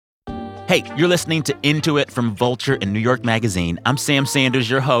Hey, you're listening to Into It from Vulture and New York Magazine. I'm Sam Sanders,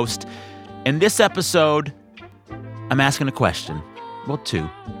 your host. In this episode, I'm asking a question. Well, two.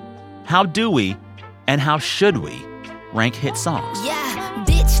 How do we and how should we rank hit songs? Yeah,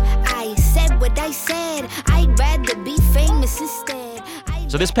 bitch, I said what I said. I'd rather be famous instead.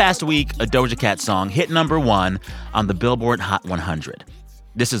 So this past week, a Doja Cat song hit number 1 on the Billboard Hot 100.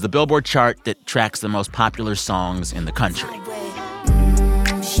 This is the Billboard chart that tracks the most popular songs in the country.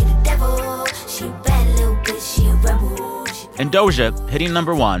 And Doja hitting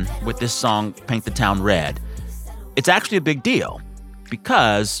number 1 with this song, Paint the Town Red. It's actually a big deal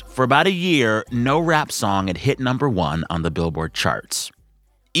because for about a year, no rap song had hit number 1 on the Billboard charts.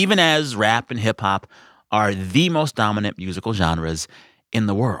 Even as rap and hip-hop are the most dominant musical genres in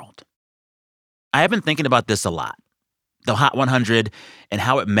the world. I have been thinking about this a lot, the Hot 100 and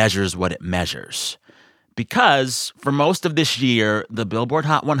how it measures what it measures. Because for most of this year, the Billboard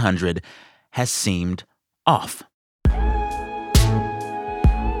Hot 100 has seemed off.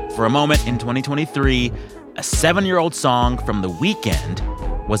 For a moment in 2023, a 7-year-old song from The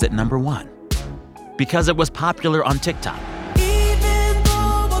Weeknd was at number 1 because it was popular on TikTok.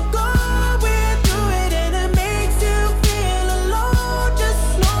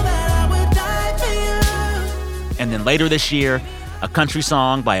 And then later this year, a country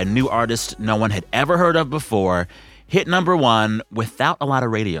song by a new artist no one had ever heard of before hit number 1 without a lot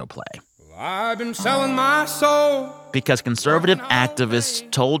of radio play. I've been selling my soul. Because conservative activists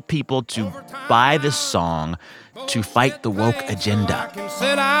told people to buy this song to fight the woke agenda. I can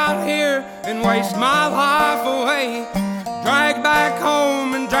sit out here and waste my life away, drag back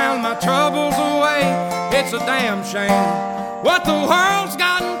home and drown my troubles away. It's a damn shame what the world's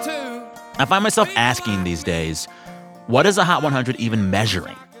gotten to. I find myself asking these days, what is a Hot 100 even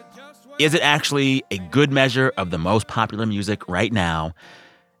measuring? Is it actually a good measure of the most popular music right now?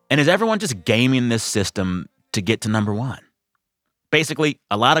 And is everyone just gaming this system to get to number 1? Basically,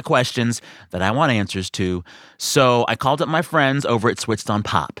 a lot of questions that I want answers to. So I called up my friends over at Switched on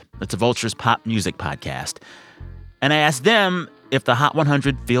Pop. It's a Vulture's pop music podcast. And I asked them if the Hot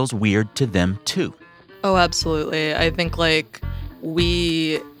 100 feels weird to them, too. Oh, absolutely. I think,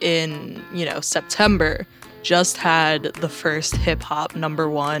 we, in, September, just had the first hip-hop number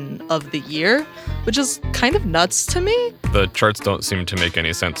 1 of the year, which is kind of nuts to me. The charts don't seem to make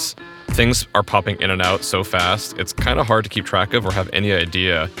any sense. Things are popping in and out so fast, it's kind of hard to keep track of or have any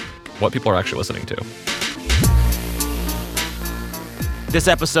idea what people are actually listening to. This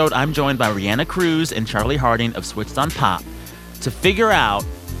episode, I'm joined by Rihanna Cruz and Charlie Harding of Switched on Pop to figure out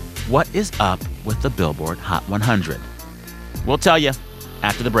what is up with the Billboard Hot 100. We'll tell you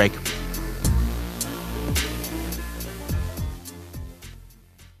after the break.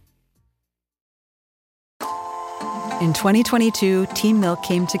 In 2022, Team Milk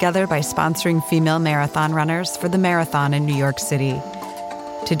came together by sponsoring female marathon runners for the marathon in New York City.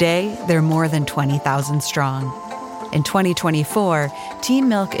 Today, they're more than 20,000 strong. In 2024, Team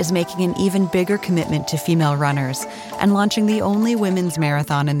Milk is making an even bigger commitment to female runners and launching the only women's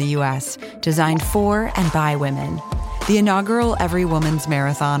marathon in the U.S. designed for and by women. The inaugural Every Woman's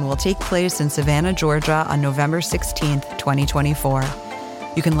Marathon will take place in Savannah, Georgia on November 16th, 2024.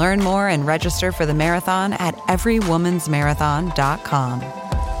 You can learn more and register for the marathon at everywomansmarathon.com.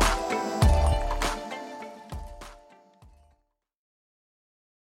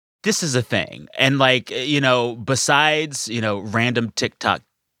 This is a thing. And besides, random TikTok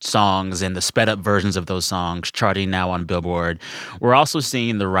songs and the sped up versions of those songs charting now on Billboard, we're also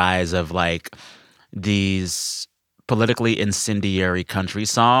seeing the rise of these politically incendiary country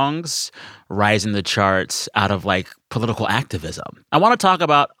songs rising the charts out of political activism. I want to talk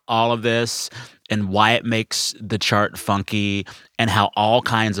about all of this and why it makes the chart funky and how all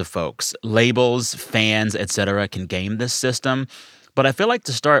kinds of folks, labels, fans, etc., can game this system. But I feel like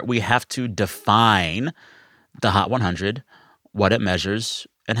to start, we have to define the Hot 100, what it measures,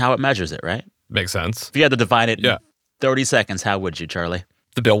 and how it measures it, right? Makes sense. If you had to define it in 30 seconds, how would you, Charlie?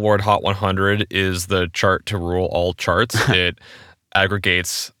 The Billboard Hot 100 is the chart to rule all charts. It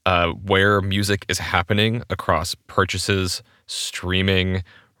aggregates where music is happening across purchases, streaming,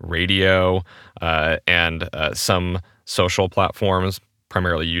 radio, and some social platforms,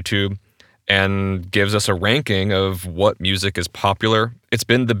 primarily YouTube, and gives us a ranking of what music is popular. It's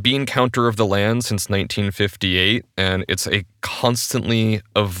been the bean counter of the land since 1958, and it's a constantly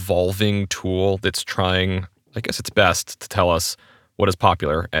evolving tool that's trying, I guess, its best to tell us what is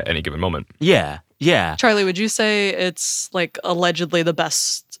popular at any given moment. Yeah. Charlie, would you say it's allegedly the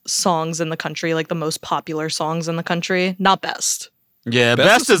best songs in the country, the most popular songs in the country? Not best. Yeah,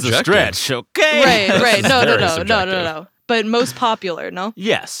 best is a stretch, okay? Right. No. but most popular, no?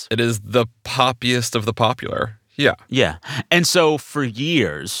 Yes. It is the poppiest of the popular. Yeah. Yeah. And so for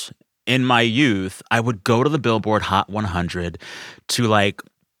years in my youth, I would go to the Billboard Hot 100 to like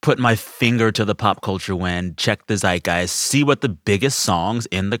put my finger to the pop culture wind, check the zeitgeist, see what the biggest songs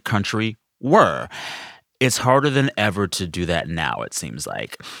in the country were. It's harder than ever to do that now, it seems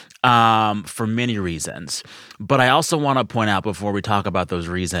like, for many reasons. But I also want to point out before we talk about those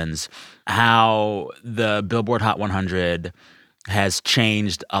reasons how the Billboard Hot 100 has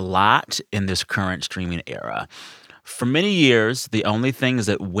changed a lot in this current streaming era. For many years, the only things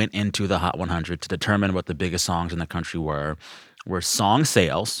that went into the Hot 100 to determine what the biggest songs in the country were song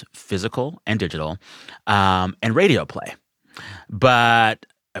sales, physical and digital, and radio play. But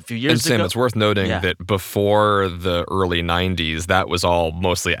a few years and Sam, ago, it's worth noting Yeah. that before the early 90s, that was all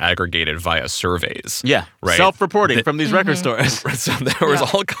mostly aggregated via surveys. yeah, Right. self-reporting from these record stores. So there was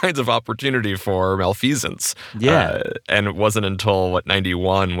all kinds of opportunity for malfeasance. Yeah. And it wasn't until,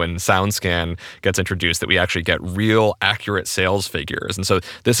 91 when SoundScan gets introduced that we actually get real accurate sales figures. And so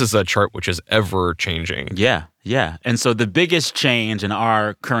this is a chart which is ever changing. Yeah, yeah. And so the biggest change in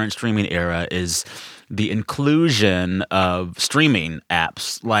our current streaming era is the inclusion of streaming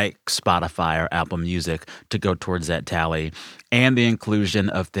apps like Spotify or Apple Music to go towards that tally, and the inclusion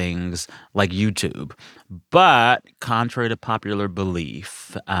of things like YouTube. But contrary to popular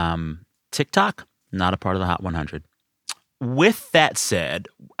belief, TikTok, not a part of the Hot 100. With that said,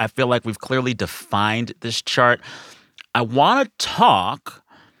 I feel like we've clearly defined this chart. I want to talk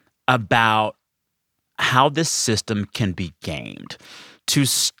about how this system can be gamed. To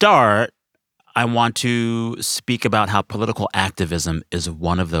start, I want to speak about how political activism is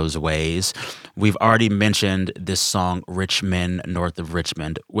one of those ways. We've already mentioned this song, Rich Men North of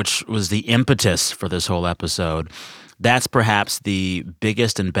Richmond, which was the impetus for this whole episode. That's perhaps the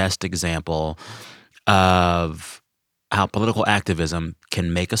biggest and best example of how political activism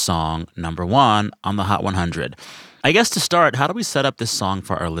can make a song number one on the Hot 100. I guess to start, how do we set up this song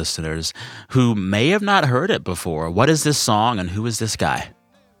for our listeners who may have not heard it before? What is this song and who is this guy?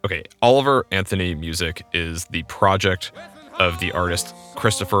 Okay, Oliver Anthony Music is the project of the artist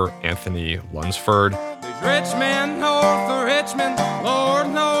Christopher Anthony Lunsford. These rich men north of Richmond, Lord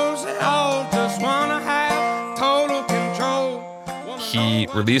knows they all just wanna have total control. He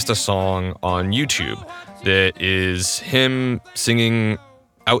released a song on YouTube that is him singing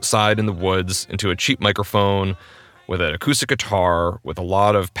outside in the woods into a cheap microphone with an acoustic guitar with a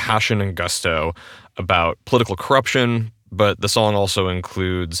lot of passion and gusto about political corruption. But the song also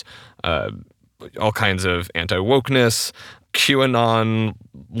includes all kinds of anti-wokeness,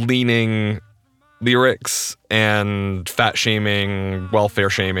 QAnon-leaning lyrics, and fat-shaming,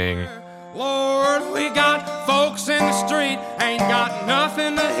 welfare-shaming. Lord, we got folks in the street, ain't got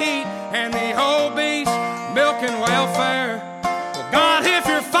nothing to eat, and the whole beast milking welfare. Well, God, if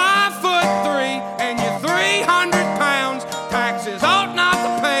you're 5'3" and you're 300 pounds, taxes ought not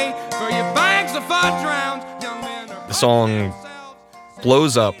to pay for your bags of fudge rounds. The song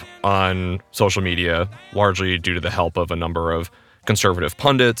blows up on social media, largely due to the help of a number of conservative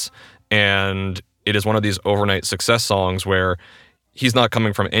pundits, and it is one of these overnight success songs where he's not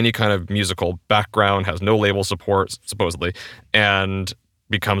coming from any kind of musical background, has no label support, supposedly, and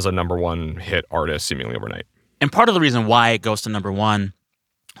becomes a number one hit artist seemingly overnight. And part of the reason why it goes to number one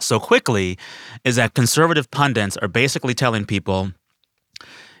so quickly is that conservative pundits are basically telling people,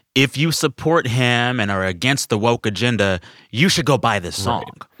 if you support him and are against the woke agenda, you should go buy this song.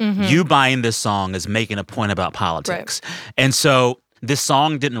 You buying this song is making a point about politics. And so this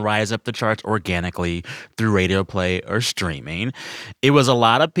song didn't rise up the charts organically through radio play or streaming. It was a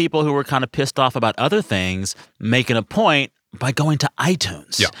lot of people who were kind of pissed off about other things making a point by going to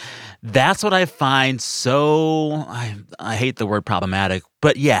iTunes. Yeah. That's what I find so, I hate the word problematic,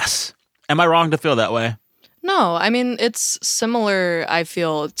 but yes. Am I wrong to feel that way? No, I mean, it's similar, I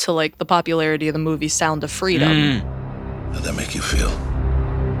feel, to like the popularity of the movie Sound of Freedom. How'd that make you feel?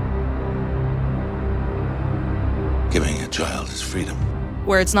 Giving a child his freedom.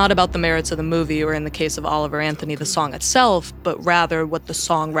 Where it's not about the merits of the movie, or in the case of Oliver Anthony, the song itself, but rather what the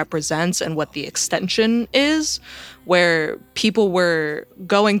song represents and what the extension is, where people were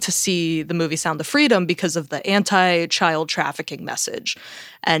going to see the movie Sound of Freedom because of the anti-child trafficking message.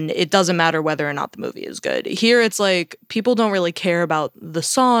 And it doesn't matter whether or not the movie is good. Here it's like people don't really care about the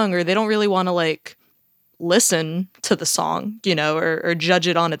song, or they don't really want to like listen to the song, you know, or judge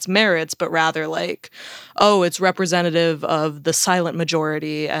it on its merits, but rather like, oh, it's representative of the silent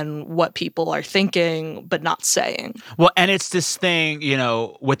majority and what people are thinking but not saying. Well, and it's this thing, you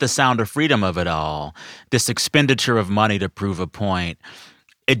know, with the Sound of Freedom of it all, this expenditure of money to prove a point.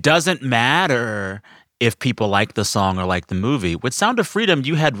 It doesn't matter if people like the song or like the movie. With Sound of Freedom,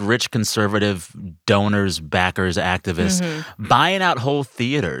 you had rich conservative donors, backers, activists buying out whole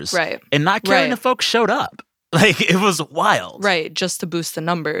theaters. Right. And not caring Right. if folks showed up. Like, it was wild. Right, just to boost the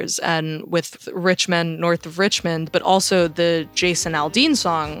numbers. And with Richmond, north of Richmond, but also the Jason Aldean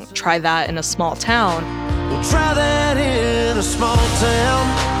song, Try That in a Small Town. We'll try that in a small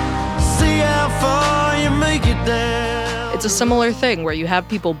town. See how far you make it down. It's a similar thing where you have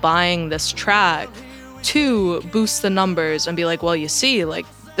people buying this track to boost the numbers and be like, well, you see, like,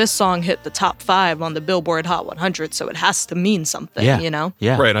 this song hit the top 5 on the Billboard Hot 100, so it has to mean something, Yeah. you know?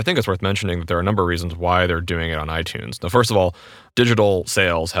 Yeah. Right, and I think it's worth mentioning that there are a number of reasons why they're doing it on iTunes. Now, first of all, digital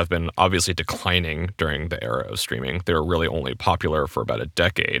sales have been obviously declining during the era of streaming. They were really only popular for about a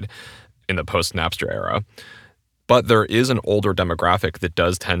decade in the post-Napster era. But there is an older demographic that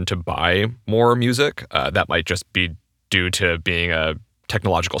does tend to buy more music. That might just be due to being a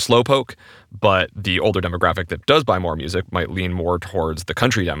technological slowpoke, but the older demographic that does buy more music might lean more towards the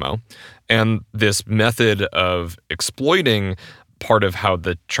country demo. And this method of exploiting part of how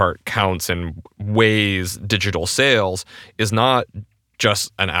the chart counts and weighs digital sales is not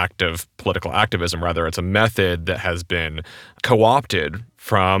just an act of political activism. Rather, it's a method that has been co-opted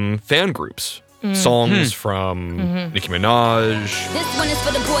from fan groups. Songs from Nicki Minaj, This one is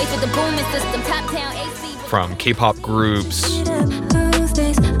for the boys with the booming system, top town AC. from K-pop groups,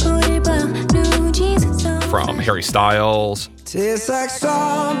 from Harry Styles, Tastes like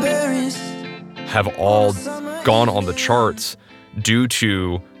strawberries. have all gone on the charts due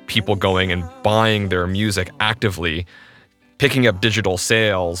to people going and buying their music actively, picking up digital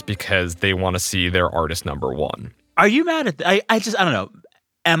sales because they want to see their artist number one. Are you mad at I don't know.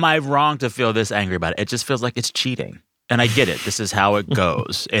 Am I wrong to feel this angry about it? It just feels like it's cheating. And I get it. This is how it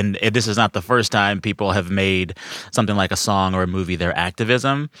goes. And this is not the first time people have made something like a song or a movie their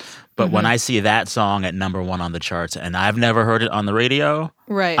activism. But when I see that song at number 1 on the charts and I've never heard it on the radio,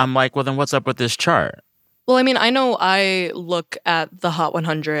 Right. I'm like, well, then what's up with this chart? Well, I mean, I know I look at the Hot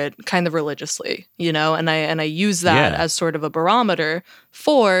 100 kind of religiously, you know, and I use that Yeah. as sort of a barometer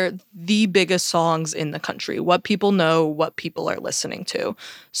for the biggest songs in the country, what people know, what people are listening to.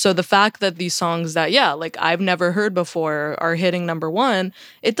 So the fact that these songs that, yeah, like I've never heard before are hitting number 1,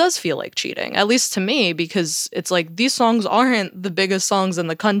 it does feel like cheating, at least to me, because it's like these songs aren't the biggest songs in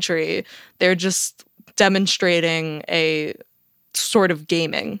the country. They're just demonstrating a sort of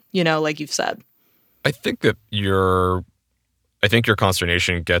gaming, you know, like you've said. I think your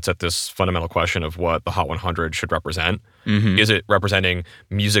consternation gets at this fundamental question of what the Hot 100 should represent. Is it representing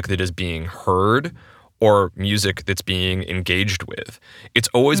music that is being heard or music that's being engaged with? It's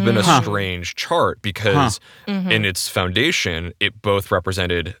always been a strange chart because in its foundation, it both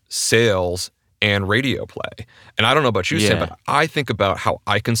represented sales and radio play. And I don't know about you, Sam, Yeah. but I think about how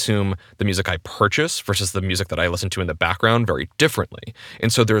I consume the music I purchase versus the music that I listen to in the background very differently.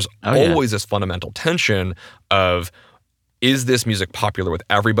 And so there's always this fundamental tension of, is this music popular with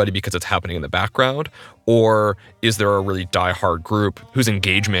everybody because it's happening in the background? Or is there a really diehard group whose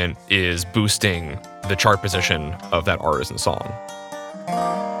engagement is boosting the chart position of that artist and song?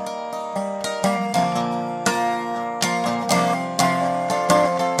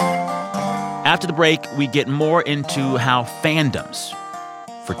 After the break, we get more into how fandoms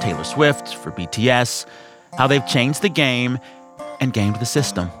for Taylor Swift, for BTS, how they've changed the game and gamed the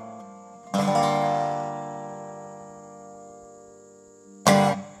system.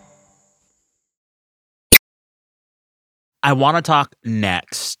 I want to talk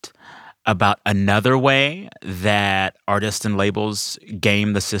next about another way that artists and labels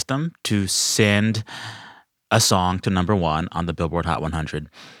game the system to send a song to number 1 on the Billboard Hot 100.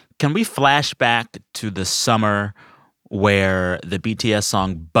 Can we flash back to the summer where the BTS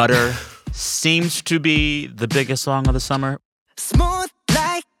song Butter seems to be the biggest song of the summer? Smooth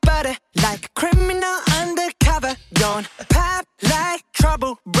like butter, like a criminal undercover. Don't pop like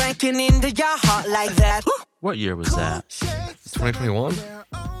trouble, breaking into your heart like that. What year was that? 2021?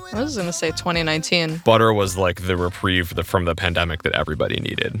 I was going to say 2019. Butter was like the reprieve from the pandemic that everybody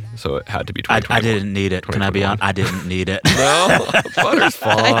needed. So it had to be 2021. I didn't need it. Can I be honest? I didn't need it. No, Butter's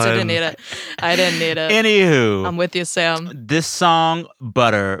fine. I didn't need it. Anywho. I'm with you, Sam. This song,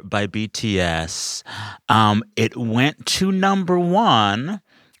 Butter by BTS, it went to number 1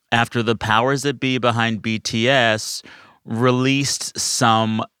 after the powers that be behind BTS released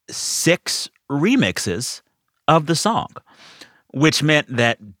some 6 remixes of the song, which meant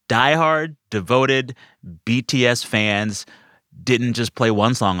that diehard, devoted BTS fans didn't just play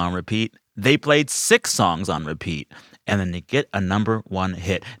one song on repeat. They played 6 songs on repeat. and then they get a #1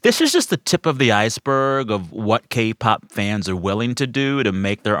 hit. This is just the tip of the iceberg of what K-pop fans are willing to do to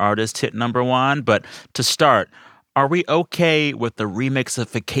make their artist hit #1. But to start, are we okay with the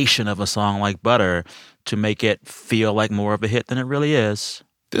remixification of a song like Butter to make it feel like more of a hit than it really is?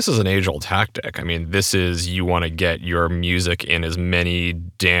 This is an age-old tactic. I mean, this is you want to get your music in as many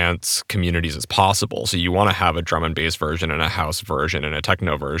dance communities as possible. So you want to have a drum and bass version and a house version and a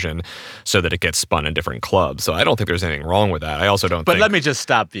techno version so that it gets spun in different clubs. So I don't think there's anything wrong with that. I also don't But think... let me just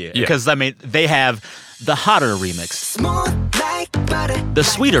stop you. Because, I mean, they have the hotter remix, the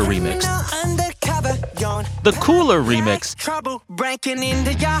sweeter remix, the cooler remix,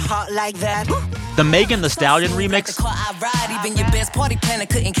 the Megan Thee Stallion remix,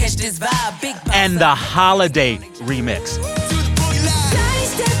 and the Holiday remix.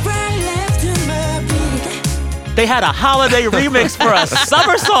 They had a holiday remix for a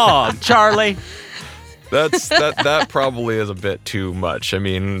summer song, Charlie. That probably is a bit too much. I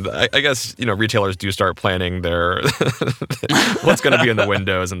mean, I guess, retailers do start planning their what's going to be in the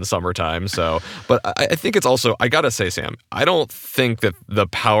windows in the summertime. So, but I think it's also, I got to say, Sam, I don't think that the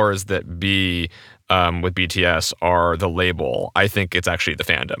powers that be with BTS are the label. I think it's actually the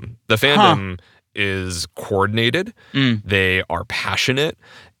fandom. The fandom is coordinated. They are passionate,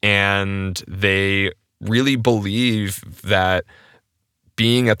 and they really believe that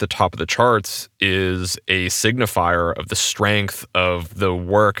being at the top of the charts is a signifier of the strength of the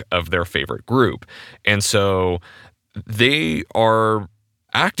work of their favorite group. And so they are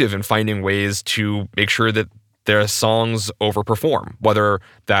active in finding ways to make sure that their songs overperform, whether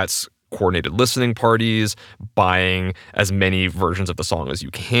that's coordinated listening parties, buying as many versions of the song as you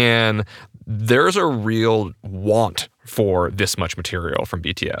can. There's a real want for this much material from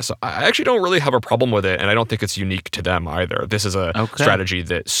BTS. I actually don't really have a problem with it, and I don't think it's unique to them either. This is a strategy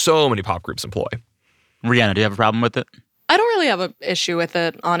that so many pop groups employ. Rihanna, do you have a problem with it? I don't really have an issue with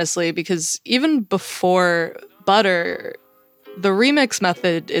it, honestly, because even before Butter, the remix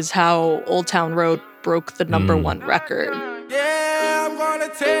method is how Old Town Road broke the #1 record. Yeah, I'm gonna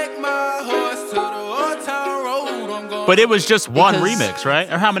take my horse to the Old Town Road. But it was just one remix,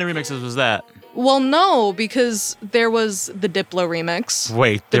 right? Or how many remixes was that? Well, no, because there was the Diplo remix.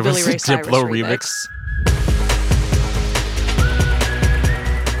 Wait, there was a Diplo remix?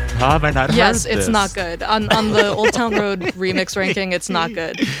 How have I not heard Yes, this? it's not good. On the Old Town Road remix ranking, it's not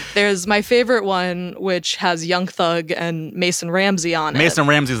good. There's my favorite one, which has Young Thug and Mason Ramsey on it. Mason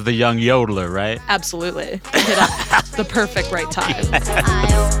Ramsey's the young yodeler, right? Absolutely. Hit at the perfect right time.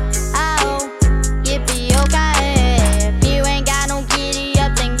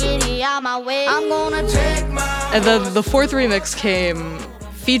 And then the fourth remix came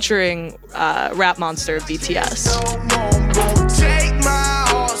featuring Rap Monster of BTS.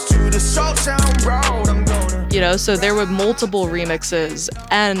 So there were multiple remixes,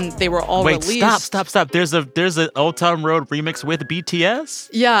 and they were all released. Wait, stop. There's an Old Town Road remix with BTS?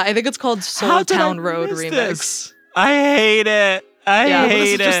 Yeah, I think it's called Soul Town Road Remix. This? I hate it. I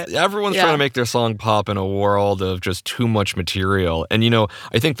hate it. Everyone's trying to make their song pop in a world of just too much material. And,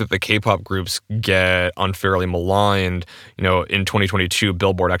 I think that the K-pop groups get unfairly maligned. In 2022,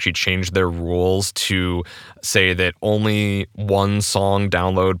 Billboard actually changed their rules to say that only one song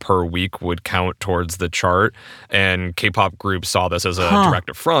download per week would count towards the chart. And K-pop groups saw this as a direct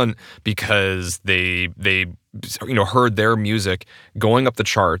affront because they heard their music going up the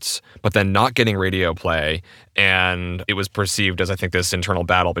charts, but then not getting radio play. And it was perceived as, I think, this internal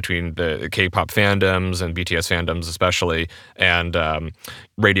battle between the K-pop fandoms and BTS fandoms especially, and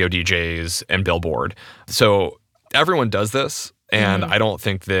radio DJs and Billboard. So everyone does this, and I don't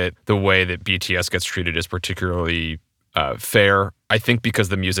think that the way that BTS gets treated is particularly fair. I think because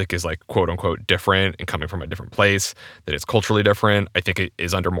the music is, like, quote unquote different and coming from a different place, that it's culturally different. I think it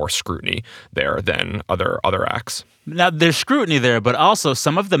is under more scrutiny there than other acts. Now, there's scrutiny there, but also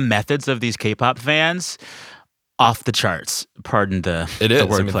some of the methods of these K-pop fans, off the charts. Pardon the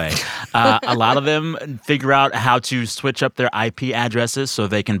wordplay. A lot of them figure out how to switch up their IP addresses so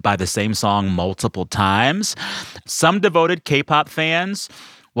they can buy the same song multiple times. Some devoted K-pop fans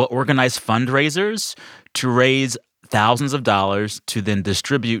will organize fundraisers to raise thousands of dollars to then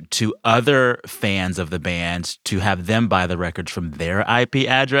distribute to other fans of the band to have them buy the records from their IP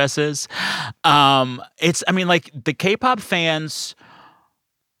addresses. The K-pop fans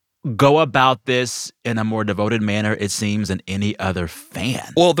go about this in a more devoted manner, it seems, than any other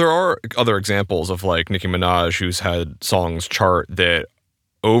fan. Well, there are other examples of, like, Nicki Minaj, who's had songs chart that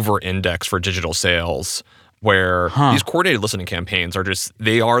over-index for digital sales where these coordinated listening campaigns are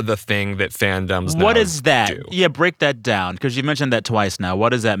they are the thing that fandoms now What is that? do. Yeah, break that down, because you mentioned that twice now. What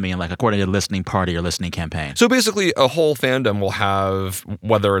does that mean, like a coordinated listening party or listening campaign? So basically, a whole fandom will have,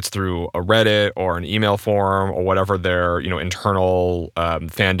 whether it's through a Reddit or an email forum or whatever their internal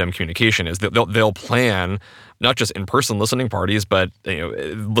fandom communication is, they'll plan not just in-person listening parties, but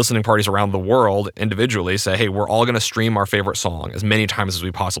listening parties around the world individually. Say, hey, we're all going to stream our favorite song as many times as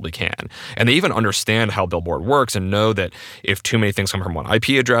we possibly can. And they even understand how Billboard works and know that if too many things come from one IP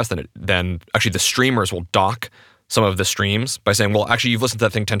address, then actually the streamers will dock some of the streams by saying, well, actually, you've listened to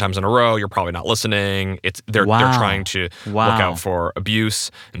that thing 10 times in a row. You're probably not listening. They're trying to look out for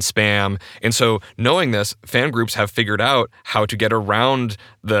abuse and spam. And so knowing this, fan groups have figured out how to get around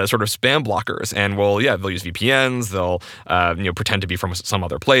the sort of spam blockers. And they'll use VPNs. They'll pretend to be from some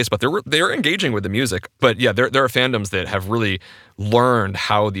other place, but they're engaging with the music. But yeah, there are fandoms that have really learned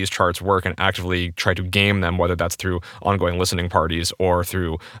how these charts work and actively try to game them, whether that's through ongoing listening parties or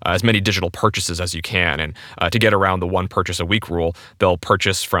through as many digital purchases as you can. And to get around the one purchase a week rule, they'll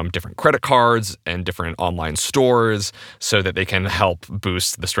purchase from different credit cards and different online stores so that they can help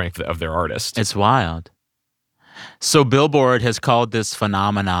boost the strength of their artist. It's wild. So Billboard has called this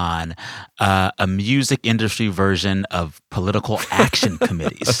phenomenon a music industry version of political action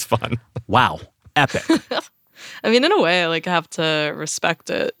committees. That's fun. Wow. Epic. I mean, in a way, I have to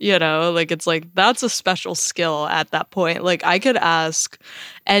respect it, it's that's a special skill at that point. I could ask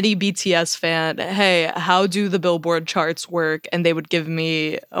any BTS fan, hey, how do the Billboard charts work? And they would give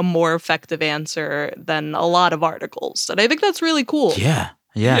me a more effective answer than a lot of articles. And I think that's really cool. Yeah,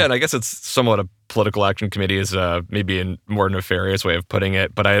 and I guess it's somewhat a political action committee is maybe a more nefarious way of putting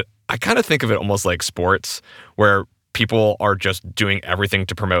it. But I kind of think of it almost like sports, where people are just doing everything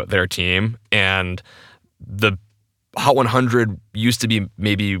to promote their team. And the Hot 100 used to be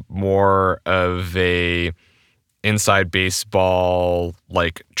maybe more of a inside baseball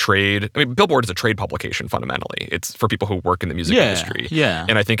trade. I mean, Billboard is a trade publication fundamentally. It's for people who work in the music industry. Yeah.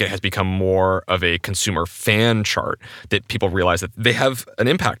 And I think it has become more of a consumer fan chart that people realize that they have an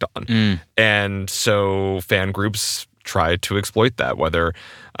impact on. And so fan groups try to exploit that, whether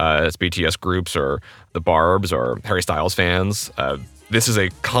it's BTS groups or the Barbs or Harry Styles fans. This is a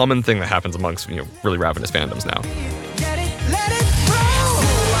common thing that happens amongst really ravenous fandoms now. Let it roll.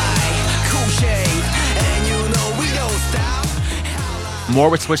 Cool shade, and we don't stop. More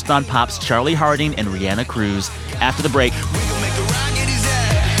with Switched On Pop's Charlie Harding and Rihanna Cruz after the break. We gon' make the rocket easy.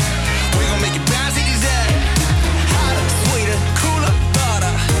 We gon' make it bounce easy. Hotter, sweeter, cooler,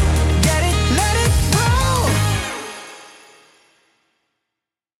 hotter. Get it, let it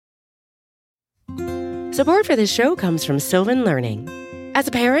roll. Support for this show comes from Sylvan Learning. As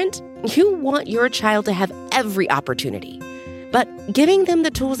a parent, you want your child to have every opportunity. But giving them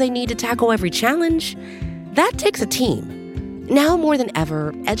the tools they need to tackle every challenge, that takes a team. Now more than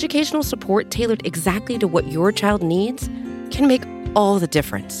ever, educational support tailored exactly to what your child needs can make all the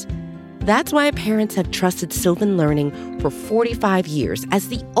difference. That's why parents have trusted Sylvan Learning for 45 years as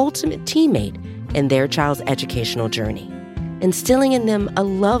the ultimate teammate in their child's educational journey, instilling in them a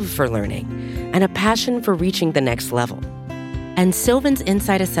love for learning and a passion for reaching the next level. And Sylvan's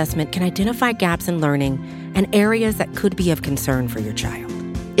Insight Assessment can identify gaps in learning and areas that could be of concern for your child.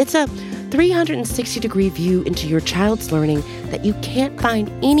 It's a 360-degree view into your child's learning that you can't find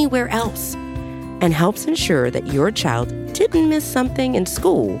anywhere else, and helps ensure that your child didn't miss something in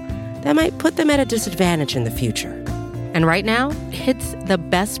school that might put them at a disadvantage in the future. And right now, it's the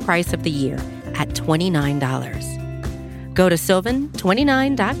best price of the year at $29. Go to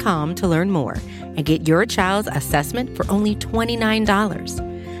sylvan29.com to learn more and get your child's assessment for only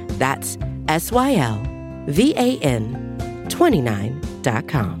 $29. That's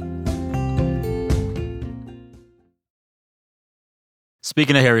SYLVAN29.com.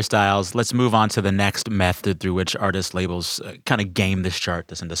 Speaking of Harry Styles, let's move on to the next method through which artist labels kind of game this chart,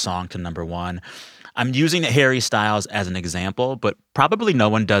 this into song to number one. I'm using Harry Styles as an example, but probably no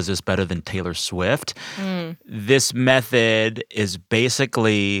one does this better than Taylor Swift. This method is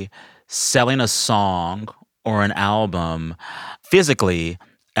basically selling a song or an album physically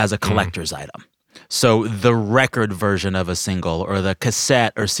as a collector's item. So the record version of a single or the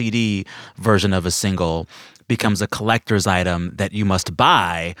cassette or CD version of a single becomes a collector's item that you must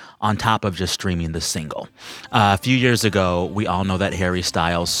buy on top of just streaming the single. A few years ago, we all know that Harry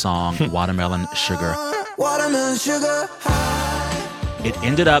Styles song, Watermelon Sugar. Watermelon sugar high. It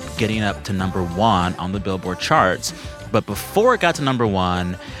ended up getting up to number one on the Billboard charts. But before it got to number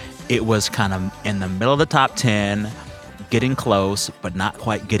one, it was kind of in the middle of the top 10, getting close, but not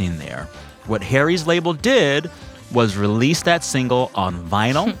quite getting there. What Harry's label did was release that single on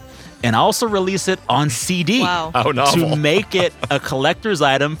vinyl and also release it on CD. Wow. How novel. To make it a collector's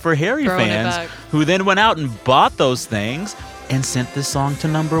item for Harry Throwing it fans back. who then went out and bought those things and sent this song to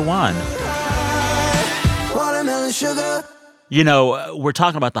number 1. Watermelon sugar. You know, we're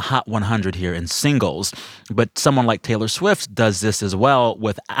talking about the Hot 100 here in singles, but someone like Taylor Swift does this as well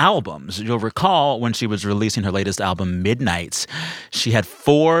with albums. You'll recall when she was releasing her latest album, Midnights, she had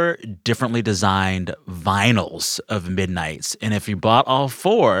 4 differently designed vinyls of Midnights. And if you bought all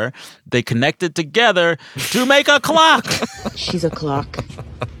 4, they connected together to make a clock. She's a clock.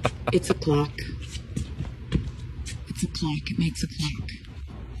 It's a clock. It's a clock. It makes a clock.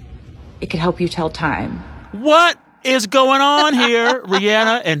 It could help you tell time. What is going on here,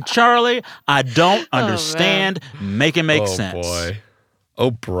 Rihanna and Charlie? I don't understand. Make it make sense. Oh, boy. Oh,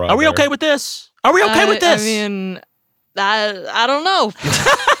 brother. Are we okay with this? Are we okay with this? I mean, I don't know.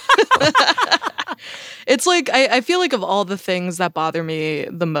 It's like, I feel like of all the things that bother me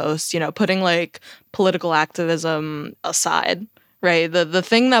the most, you know, putting like political activism aside, right? The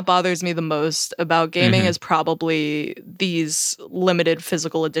thing that bothers me the most about gaming is probably these limited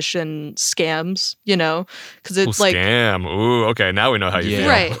physical edition scams, you know? Because it's like... Scam. Ooh, okay. Now we know how you feel.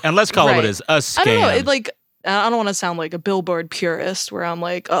 Right. And let's call it what it is, a scam. I don't know. I don't want to sound like a Billboard purist where I'm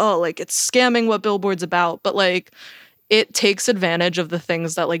like, oh, like it's scamming what Billboard's about. But like it takes advantage of the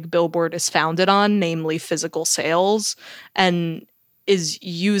things that like Billboard is founded on, namely physical sales, and is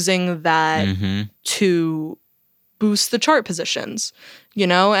using that to boost the chart positions, you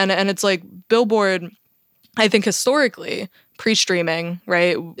know? And it's like Billboard, I think historically, pre-streaming,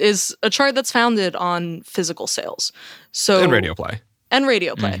 right, is a chart that's founded on physical sales. So And radio play.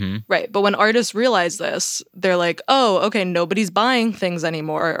 Right. But when artists realize this, they're like, oh, okay, nobody's buying things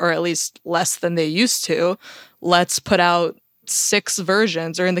anymore, or at least less than they used to. Let's put out 6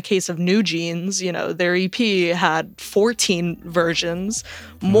 versions, or in the case of New Jeans, you know, their EP had 14 versions,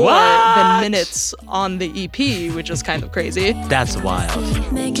 more than minutes on the EP, which is kind of crazy. That's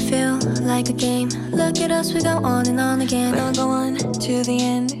wild. Make it feel like a game. Look at us, we go on and on again. We'll go on to the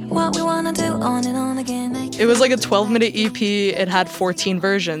end. What we wanna do, on and on again. It was like a 12-minute EP. It had 14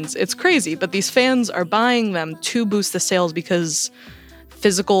 versions. It's crazy, but these fans are buying them to boost the sales because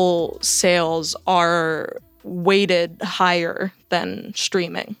physical sales are weighted higher than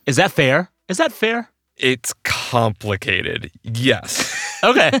streaming. Is that fair? Is that fair? It's complicated. Yes.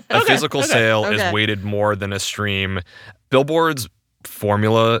 Okay. A physical sale is weighted more than a stream. Billboard's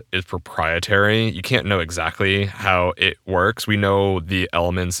formula is proprietary. You can't know exactly how it works. We know the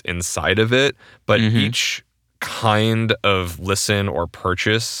elements inside of it, but each kind of listen or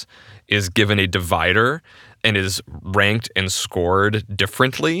purchase is given a divider and is ranked and scored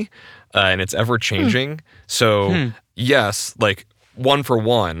differently, and it's ever changing. So yes, like 1 for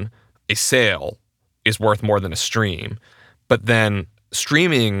 1, a sale is worth more than a stream, but then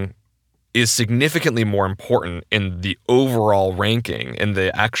streaming is significantly more important in the overall ranking, in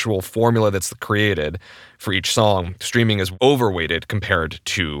the actual formula that's created for each song. Streaming is overweighted compared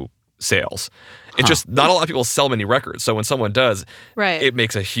to sales. It's just not a lot of people sell many records. So when someone does, it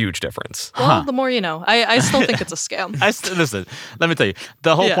makes a huge difference. Well, the more you know. I still think it's a scam. Listen, let me tell you.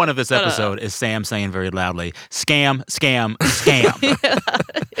 The whole point of this episode is Sam saying very loudly, scam, scam, scam. Yeah,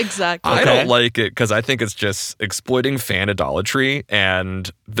 exactly. I don't like it because I think it's just exploiting fan idolatry,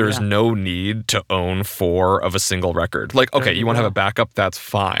 and there's no need to own 4 of a single record. Like, okay, you want to have a backup? That's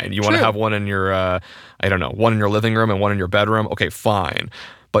fine. You want to have one in your, one in your living room and one in your bedroom? Okay, fine.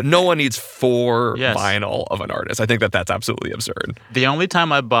 But no one needs 4 vinyl of an artist. I think that's absolutely absurd. The only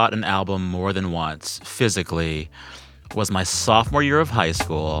time I bought an album more than once, physically, was my sophomore year of high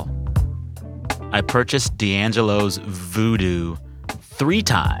school. I purchased D'Angelo's Voodoo 3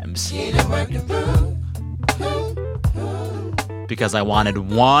 times. Because I wanted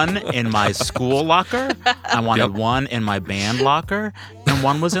one in my school locker, I wanted one in my band locker, and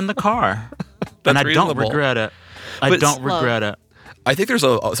one was in the car. And I don't regret it. I don't regret it. I think there's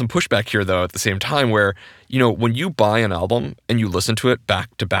some pushback here, though, at the same time where, when you buy an album and you listen to it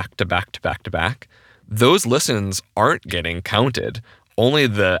back to back to back to back to back, those listens aren't getting counted, only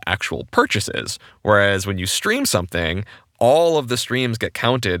the actual purchases. Whereas when you stream something, all of the streams get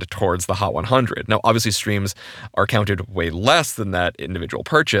counted towards the Hot 100. Now, obviously, streams are counted way less than that individual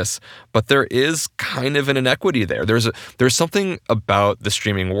purchase, but there is kind of an inequity there. There's something about the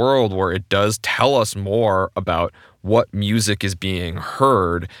streaming world where it does tell us more about what music is being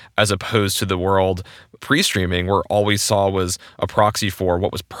heard as opposed to the world pre-streaming where all we saw was a proxy for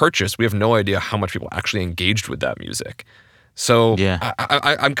what was purchased. We have no idea how much people actually engaged with that music. So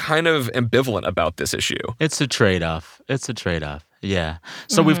I'm kind of ambivalent about this issue. It's a trade-off. Yeah.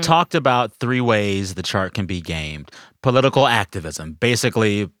 So we've talked about 3 ways the chart can be gamed. Political activism,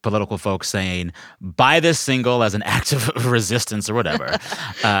 basically political folks saying, buy this single as an act of resistance or whatever.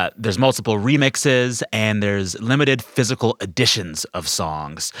 There's multiple remixes, and there's limited physical editions of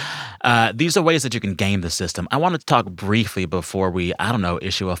songs. These are ways that you can game the system. I want to talk briefly before we,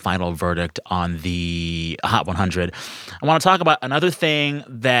 issue a final verdict on the Hot 100. I want to talk about another thing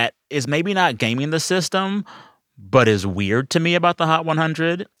that is maybe not gaming the system, but is weird to me about the Hot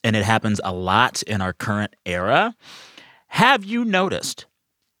 100, and it happens a lot in our current era. Have you noticed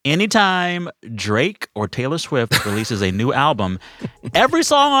anytime Drake or Taylor Swift releases a new album, every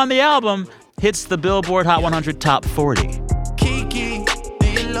song on the album hits the Billboard Hot 100 Top 40? Kiki, do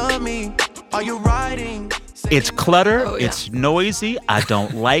you love me? Are you riding? It's clutter. It's noisy. I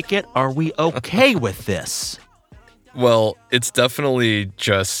don't like it. Are we okay with this? Well, it's definitely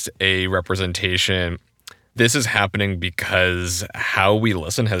just a representation. This is happening because how we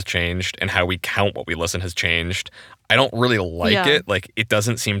listen has changed and how we count what we listen has changed. I don't really like it. Like, it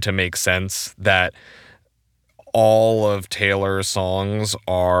doesn't seem to make sense that all of Taylor's songs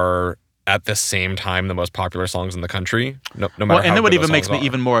are at the same time the most popular songs in the country, no matter how and then what good even the makes songs me are.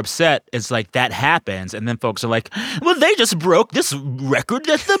 even more upset is like that happens, and then folks are like, well, they just broke this record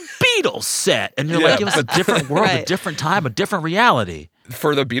that the Beatles set. And you're like, it was a different world, a different time, a different reality.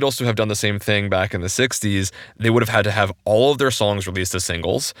 For the Beatles to have done the same thing back in the 60s, they would have had to have all of their songs released as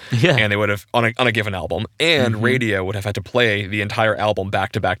singles. Yeah. And they would have, on a given album, and radio would have had to play the entire album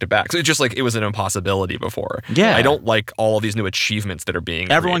back to back to back. So it's just like, it was an impossibility before. Yeah. I don't like all of these new achievements that are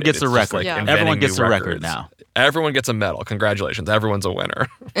being Everyone created. gets a It's just record. like Everyone inventing gets new a record records. now. Everyone gets a medal. Congratulations. Everyone's a winner.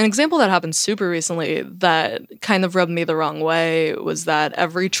 An example that happened super recently that kind of rubbed me the wrong way was that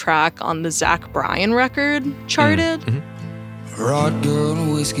every track on the Zach Bryan record charted. Rod girl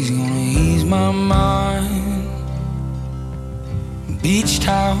and whiskey's gonna ease my mind. Beach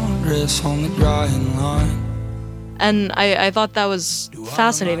towel dress on the drying line. And I thought that was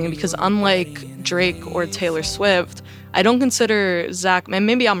fascinating because unlike Drake or Taylor Swift, I don't consider Zach, and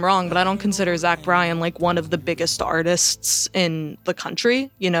maybe I'm wrong, but I don't consider Zach Bryan like one of the biggest artists in the country,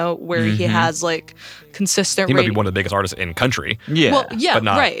 where he has like consistent He might be one of the biggest artists in country. Yeah. Well, yeah, But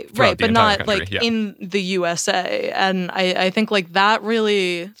not right, throughout the but entire not country, like yeah. in the USA. And I think like that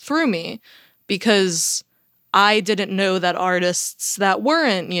really threw me because I didn't know that artists that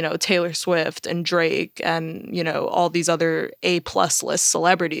weren't, Taylor Swift and Drake and, all these other A+ list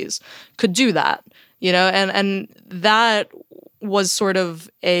celebrities could do that, and that was sort of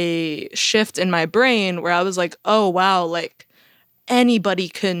a shift in my brain where I was like, oh, wow, like anybody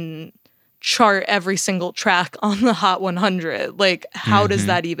can chart every single track on the Hot 100. Like, how does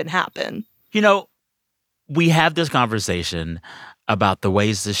that even happen? We have this conversation about the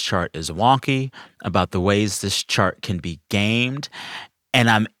ways this chart is wonky, about the ways this chart can be gamed, and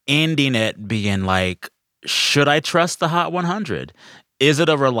I'm ending it being like, should I trust the Hot 100? Is it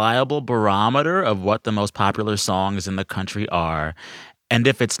a reliable barometer of what the most popular songs in the country are? And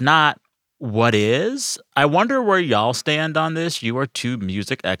if it's not, what is? I wonder where y'all stand on this. You are 2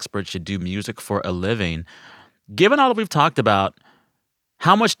 music experts. You do music for a living. Given all that we've talked about,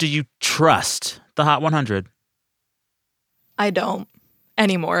 how much do you trust the Hot 100? I don't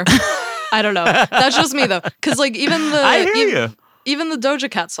anymore. I don't know. That's just me though. Cause like even the I hear you. Even the Doja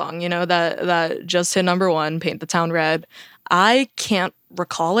Cat song, that just hit #1, Paint the Town Red. I can't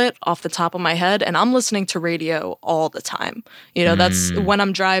recall it off the top of my head, and I'm listening to radio all the time. That's when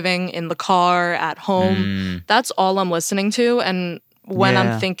I'm driving in the car, at home. That's all I'm listening to. And when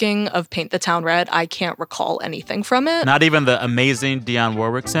I'm thinking of Paint the Town Red, I can't recall anything from it. Not even the amazing Dionne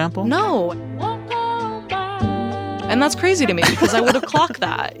Warwick sample? No. And that's crazy to me because I would have clocked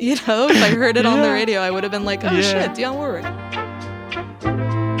that. If I heard it on the radio, I would have been like, oh shit, Dionne Warwick.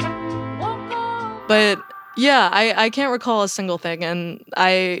 But yeah, I can't recall a single thing. And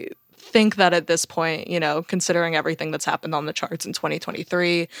I think that at this point, considering everything that's happened on the charts in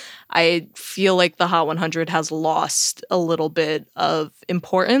 2023, I feel like the Hot 100 has lost a little bit of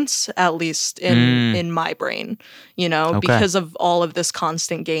importance, at least in my brain, because of all of this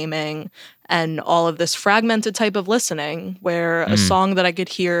constant gaming and all of this fragmented type of listening where a song that I could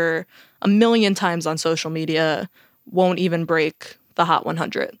hear a million times on social media won't even break the Hot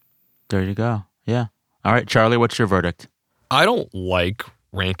 100. There you go. Yeah. All right, Charlie, what's your verdict? I don't like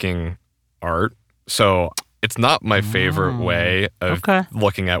ranking art, so it's not my favorite way of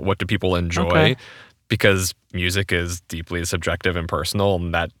looking at what do people enjoy, because music is deeply subjective and personal,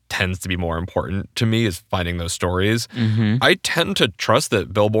 and that tends to be more important to me, is finding those stories. I tend to trust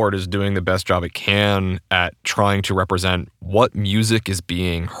that Billboard is doing the best job it can at trying to represent what music is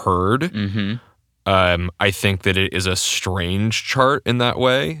being heard. I think that it is a strange chart in that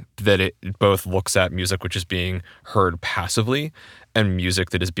way, that it both looks at music which is being heard passively and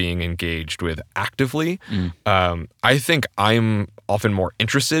music that is being engaged with actively. I think I'm often more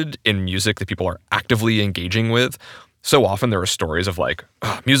interested in music that people are actively engaging with. So often there are stories of like,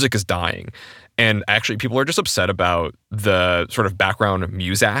 music is dying. And actually people are just upset about the sort of background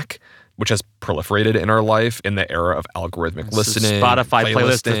muzak, which has proliferated in our life in the era of algorithmic listening. Spotify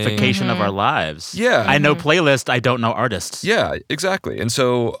playlisting. playlistification of our lives. Yeah. I know playlist, I don't know artists. Yeah, exactly. And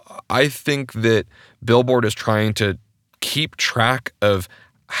so I think that Billboard is trying to keep track of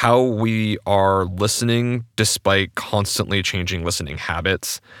how we are listening despite constantly changing listening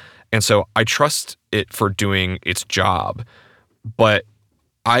habits. And so I trust it for doing its job, but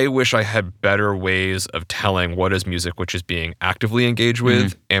I wish I had better ways of telling what is music which is being actively engaged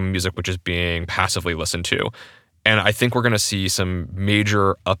with and music which is being passively listened to. And I think we're going to see some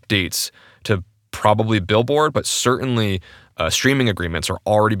major updates to probably Billboard, but certainly streaming agreements are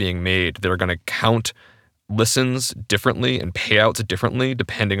already being made that are going to count listens differently and payouts differently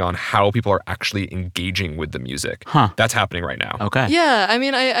depending on how people are actually engaging with the music. That's happening right now. Okay. Yeah, I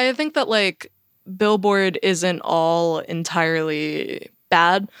mean, I think that like Billboard isn't all entirely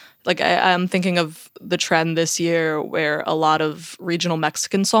bad. Like I'm thinking of the trend this year where a lot of regional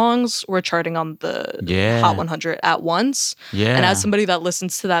Mexican songs were charting on the Hot 100 at once. Yeah. And as somebody that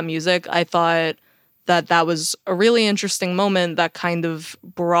listens to that music, I thought that was a really interesting moment that kind of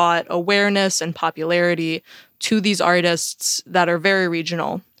brought awareness and popularity to these artists that are very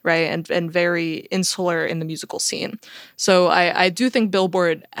regional, right? And very insular in the musical scene. So I do think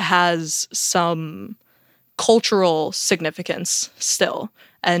Billboard has some cultural significance still.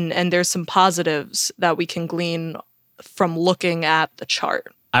 And there's some positives that we can glean from looking at the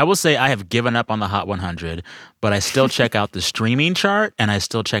chart. I will say I have given up on the Hot 100, but I still check out the streaming chart and I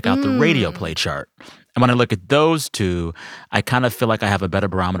still check out the radio play chart. And when I look at those two, I kind of feel like I have a better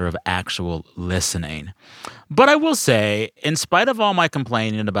barometer of actual listening. But I will say, in spite of all my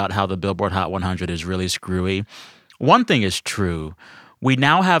complaining about how the Billboard Hot 100 is really screwy, one thing is true. We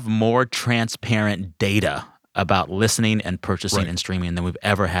now have more transparent data about listening and purchasing and streaming than we've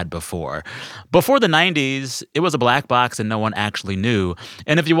ever had before. Before the 90s, it was a black box and no one actually knew.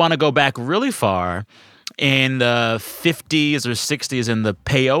 And if you want to go back really far, in the 50s or 60s in the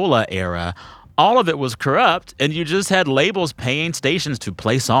payola era, all of it was corrupt, and you just had labels paying stations to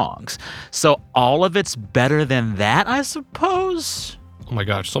play songs. So all of it's better than that, I suppose? Oh my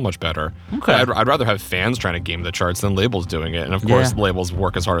gosh, so much better. Okay. I'd rather have fans trying to game the charts than labels doing it. And of course, labels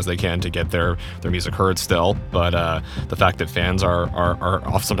work as hard as they can to get their music heard still. But the fact that fans are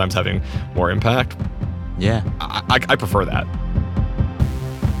off sometimes having more impact, I prefer that.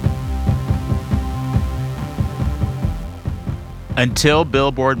 Until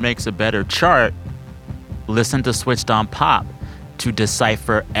Billboard makes a better chart, listen to Switched on Pop to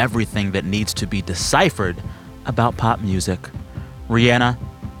decipher everything that needs to be deciphered about pop music. Rihanna,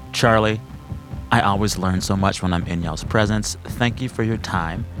 Charlie, I always learn so much when I'm in y'all's presence. Thank you for your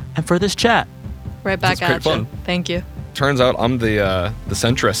time and for this chat. Right back That's at great you. fun. Thank you. Turns out I'm the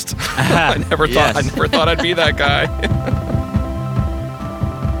centrist. I never thought I'd be that guy.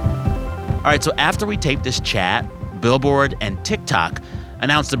 All right, so after we taped this chat, Billboard and TikTok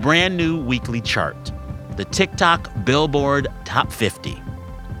announced a brand new weekly chart, the TikTok Billboard Top 50.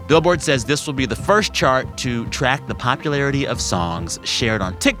 Billboard says this will be the first chart to track the popularity of songs shared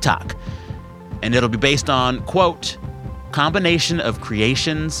on TikTok. And it'll be based on, quote, combination of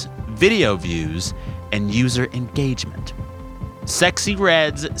creations, video views, and user engagement. Sexy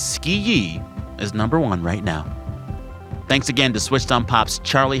Red's Ski Yee is number one right now. Thanks again to Switched on Pop's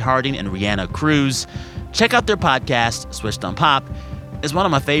Charlie Harding and Rihanna Cruz. Check out their podcast, Switched on Pop. It's one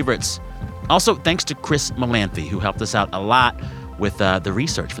of my favorites. Also, thanks to Chris Melanthi, who helped us out a lot with the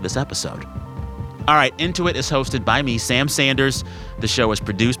research for this episode. All right, Into It is hosted by me, Sam Sanders. The show is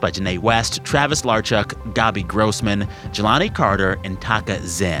produced by Janae West, Travis Larchuk, Gabi Grossman, Jelani Carter, and Taka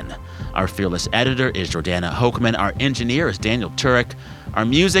Zen. Our fearless editor is Jordana Hochman. Our engineer is Daniel Turek. Our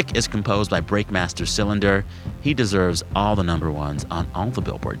music is composed by Breakmaster Cylinder. He deserves all the number ones on all the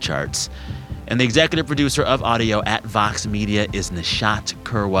Billboard charts. And the executive producer of audio at Vox Media is Nishat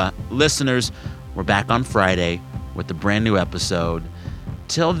Kurwa. Listeners, we're back on Friday with a brand new episode.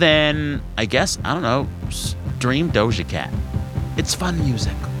 Till then, I guess, I don't know, stream Doja Cat. It's fun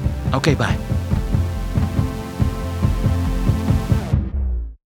music. Okay, bye.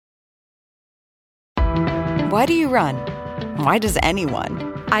 Why do you run? Why does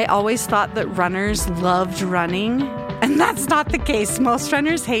anyone? I always thought that runners loved running, and that's not the case. Most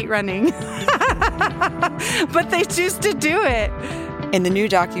runners hate running, but they choose to do it. In the new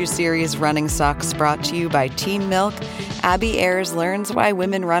docuseries Running Sucks, brought to you by Teen Milk, Abby Ayers learns why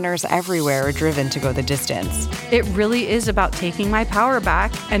women runners everywhere are driven to go the distance. It really is about taking my power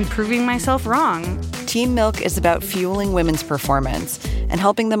back and proving myself wrong. Teen Milk is about fueling women's performance and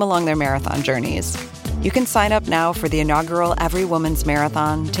helping them along their marathon journeys. You can sign up now for the inaugural Every Woman's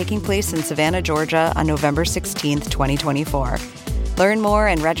Marathon taking place in Savannah, Georgia on November 16th, 2024. Learn more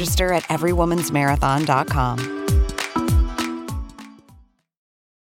and register at everywomansmarathon.com.